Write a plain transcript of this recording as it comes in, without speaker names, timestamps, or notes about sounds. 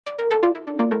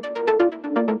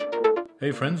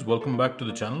Hey friends, welcome back to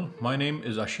the channel. My name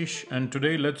is Ashish and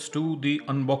today let's do the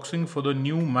unboxing for the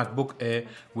new MacBook Air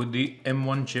with the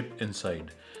M1 chip inside.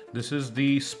 This is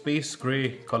the space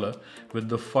gray color with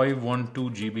the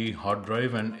 512 GB hard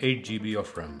drive and 8 GB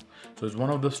of RAM. So it's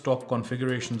one of the stock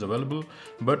configurations available,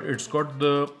 but it's got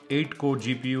the 8-core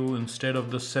GPU instead of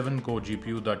the 7-core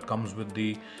GPU that comes with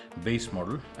the base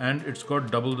model, and it's got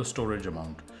double the storage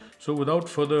amount. So without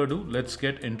further ado, let's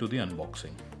get into the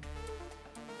unboxing.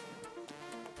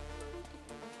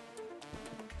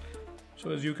 So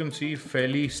as you can see,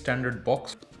 fairly standard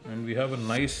box, and we have a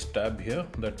nice tab here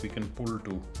that we can pull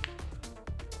to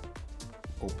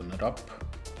open it up.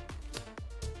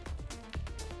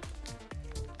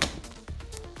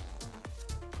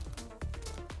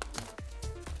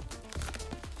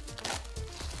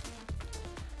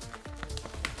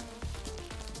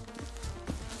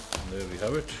 And there we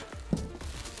have it.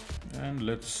 And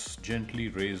let's gently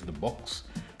raise the box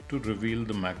to reveal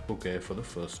the MacBook Air for the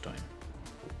first time.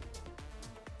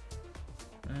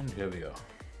 And here we are.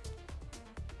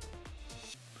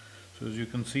 So as you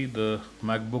can see, the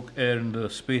MacBook Air in the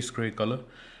space gray color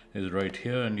is right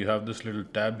here, and you have this little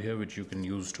tab here which you can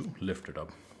use to lift it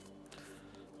up.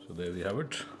 So there we have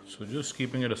it. So just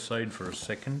keeping it aside for a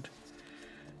second,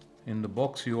 in the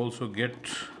box you also get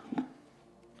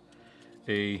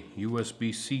a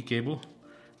USB-C cable,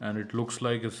 and it looks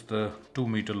like it's the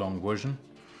 2-meter long version.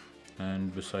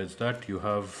 And besides that, you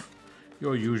have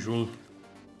your usual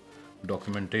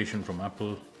documentation from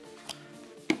Apple.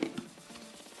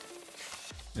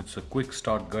 It's a quick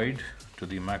start guide to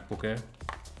the MacBook Air,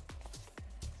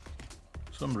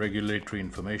 some regulatory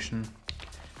information,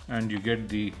 and you get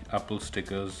the Apple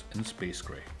stickers in space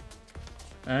gray.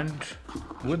 And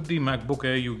with the MacBook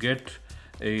Air you get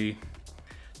a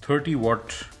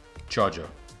 30-watt charger.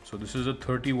 So this is a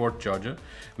 30-watt charger.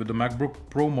 With the MacBook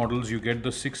Pro models you get the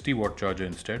 60-watt charger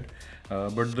instead,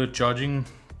 but the charging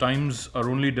times are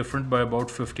only different by about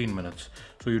 15 minutes.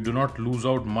 So you do not lose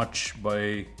out much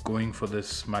by going for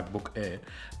this MacBook Air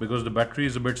because the battery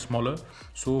is a bit smaller.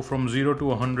 So from 0 to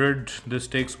 100, this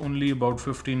takes only about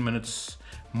 15 minutes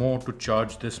more to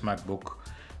charge this MacBook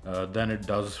than it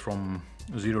does from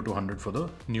 0 to 100 for the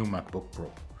new MacBook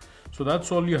Pro. So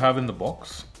that's all you have in the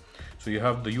box. So you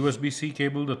have the USB-C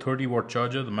cable, the 30-watt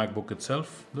charger, the MacBook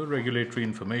itself, the regulatory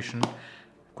information,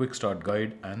 quick start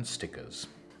guide, and stickers.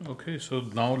 Okay, so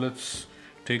now let's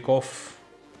take off.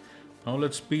 Now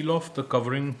let's peel off the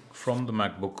covering from the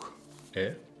MacBook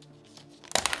Air.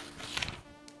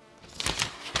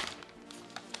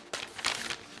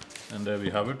 And there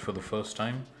we have it for the first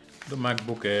time, the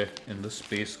MacBook Air in the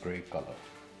space gray color.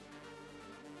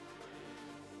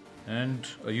 And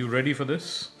are you ready for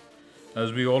this?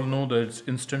 As we all know that it's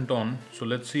instant on, so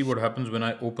let's see what happens when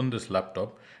I open this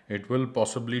laptop. It will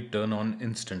possibly turn on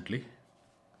instantly.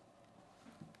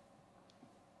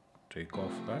 Take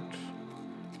off that,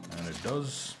 and it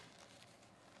does.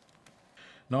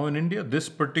 Now in India, this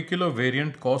particular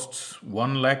variant costs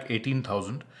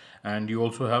 1,18,000, and you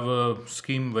also have a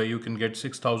scheme where you can get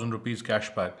 6,000 rupees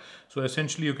cash back. So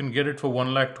essentially you can get it for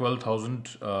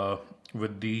 1,12,000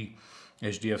 with the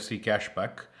HDFC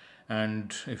cashback.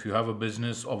 And if you have a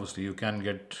business, obviously you can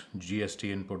get GST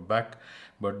input back,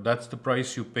 but that's the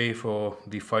price you pay for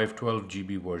the 512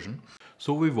 GB version.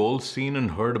 So we've all seen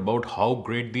and heard about how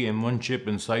great the M1 chip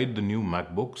inside the new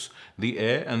MacBooks, the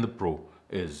Air and the Pro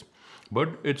is.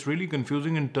 But it's really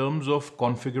confusing in terms of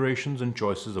configurations and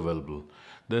choices available.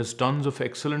 There's tons of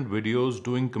excellent videos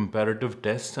doing comparative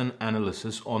tests and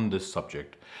analysis on this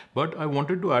subject. But I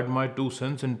wanted to add my 2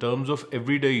 cents in terms of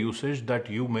everyday usage that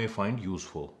you may find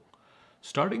useful.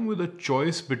 Starting with a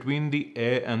choice between the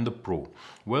Air and the Pro.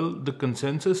 Well, the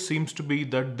consensus seems to be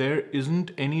that there isn't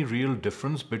any real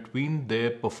difference between their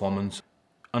performance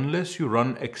unless you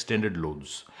run extended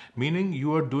loads, meaning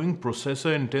you are doing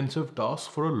processor intensive tasks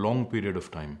for a long period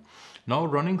of time. Now,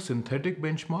 running synthetic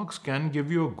benchmarks can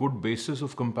give you a good basis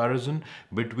of comparison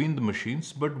between the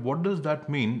machines, but what does that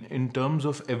mean in terms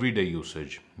of everyday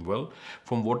usage? Well,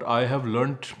 from what I have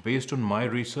learnt based on my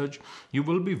research, you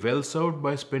will be well served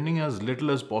by spending as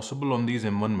little as possible on these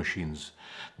M1 machines.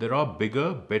 There are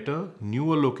bigger, better,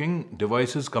 newer looking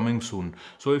devices coming soon.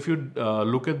 So if you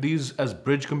look at these as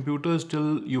bridge computers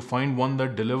till you find one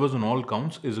that delivers on all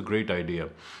counts is a great idea.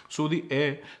 So the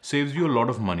Air saves you a lot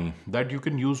of money that you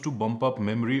can use to bump up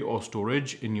memory or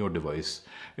storage in your device.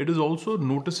 It is also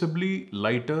noticeably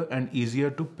lighter and easier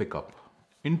to pick up.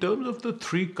 In terms of the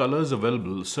three colors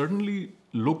available, certainly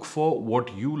look for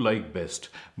what you like best.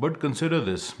 But consider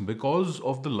this, because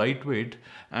of the lightweight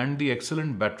and the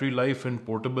excellent battery life and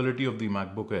portability of the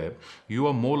MacBook Air, you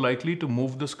are more likely to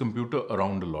move this computer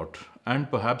around a lot and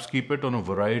perhaps keep it on a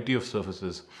variety of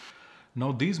surfaces.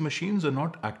 Now, these machines are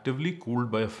not actively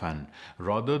cooled by a fan.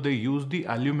 Rather, they use the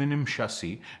aluminum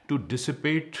chassis to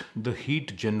dissipate the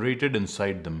heat generated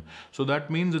inside them. So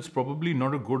that means it's probably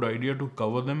not a good idea to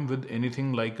cover them with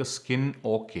anything like a skin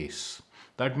or case.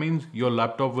 That means your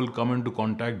laptop will come into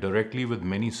contact directly with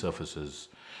many surfaces.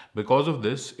 Because of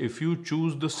this, if you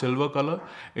choose the silver color,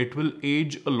 it will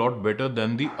age a lot better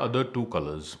than the other two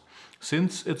colors,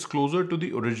 since it's closer to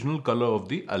the original color of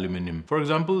the aluminum. For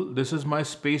example, this is my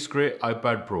space gray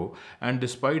iPad Pro, and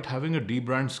despite having a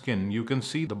debranch skin, you can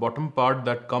see the bottom part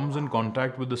that comes in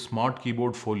contact with the smart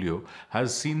keyboard folio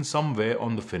has seen some wear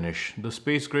on the finish. The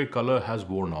space gray color has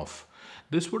worn off.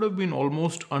 This would have been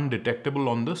almost undetectable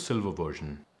on the silver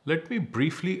version. Let me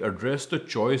briefly address the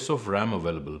choice of RAM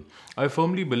available. I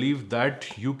firmly believe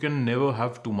that you can never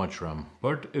have too much RAM.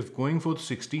 But if going for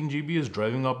 16 GB is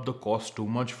driving up the cost too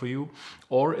much for you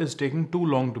or is taking too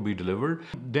long to be delivered,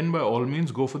 then by all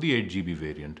means go for the 8 GB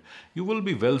variant. You will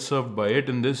be well served by it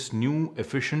in this new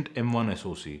efficient M1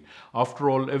 SoC. After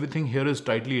all, everything here is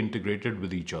tightly integrated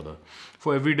with each other.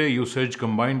 For everyday usage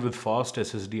combined with fast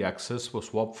SSD access for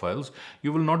swap files,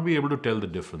 you will not be able to tell the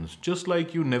difference. Just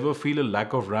like you never feel a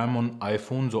lack of RAM on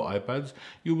iPhones or iPads,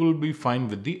 you will be fine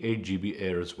with the 8 GB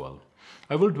Air as well.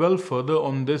 I will dwell further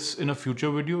on this in a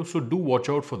future video, so do watch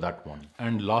out for that one.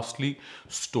 And lastly,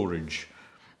 storage.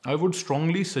 I would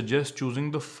strongly suggest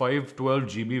choosing the 512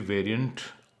 GB variant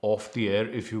of the Air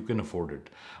if you can afford it.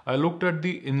 I looked at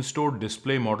the in-store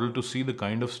display model to see the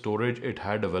kind of storage it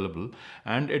had available,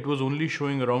 and it was only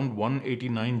showing around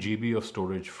 189 GB of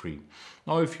storage free.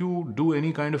 Now, if you do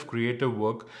any kind of creative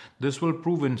work, this will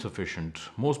prove insufficient.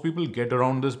 Most people get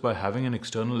around this by having an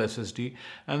external SSD,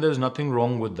 and there's nothing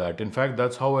wrong with that. In fact,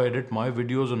 that's how I edit my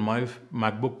videos on my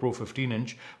MacBook Pro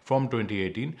 15-inch from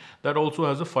 2018 that also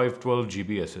has a 512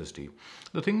 GB SSD.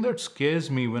 The thing that scares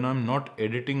me when I'm not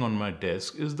editing on my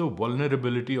desk is the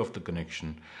vulnerability of the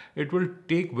connection. It will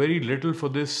take very little for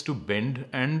this to bend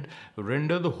and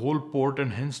render the whole port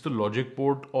and hence the logic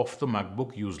port of the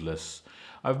MacBook useless.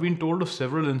 I've been told of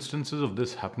several instances of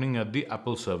this happening at the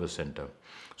Apple Service Center.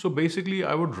 So basically,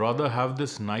 I would rather have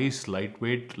this nice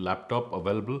lightweight laptop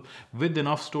available with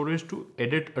enough storage to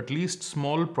edit at least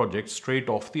small projects straight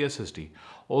off the SSD.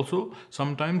 Also,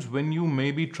 sometimes when you may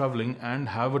be traveling and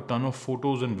have a ton of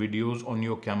photos and videos on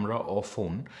your camera or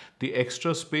phone, the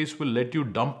extra space will let you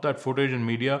dump that footage and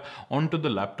media onto the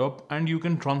laptop and you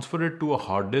can transfer it to a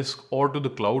hard disk or to the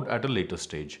cloud at a later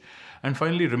stage. And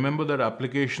finally, remember that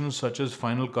applications such as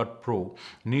Final Cut Pro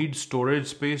need storage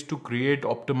space to create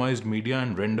optimized media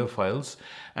and render files,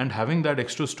 and having that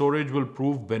extra storage will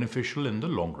prove beneficial in the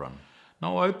long run.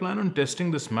 Now, I plan on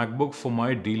testing this MacBook for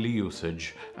my daily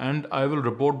usage, and I will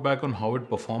report back on how it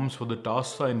performs for the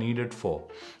tasks I need it for.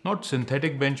 Not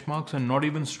synthetic benchmarks and not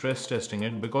even stress testing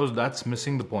it, because that's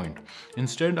missing the point.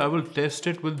 Instead, I will test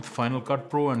it with Final Cut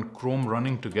Pro and Chrome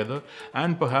running together,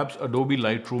 and perhaps Adobe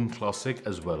Lightroom Classic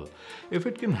as well. If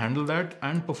it can handle that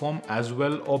and perform as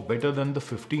well or better than the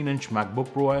 15-inch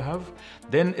MacBook Pro I have,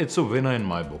 then it's a winner in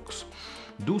my books.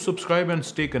 Do subscribe and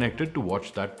stay connected to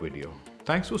watch that video.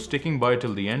 Thanks for sticking by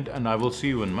till the end, and I will see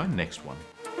you in my next one.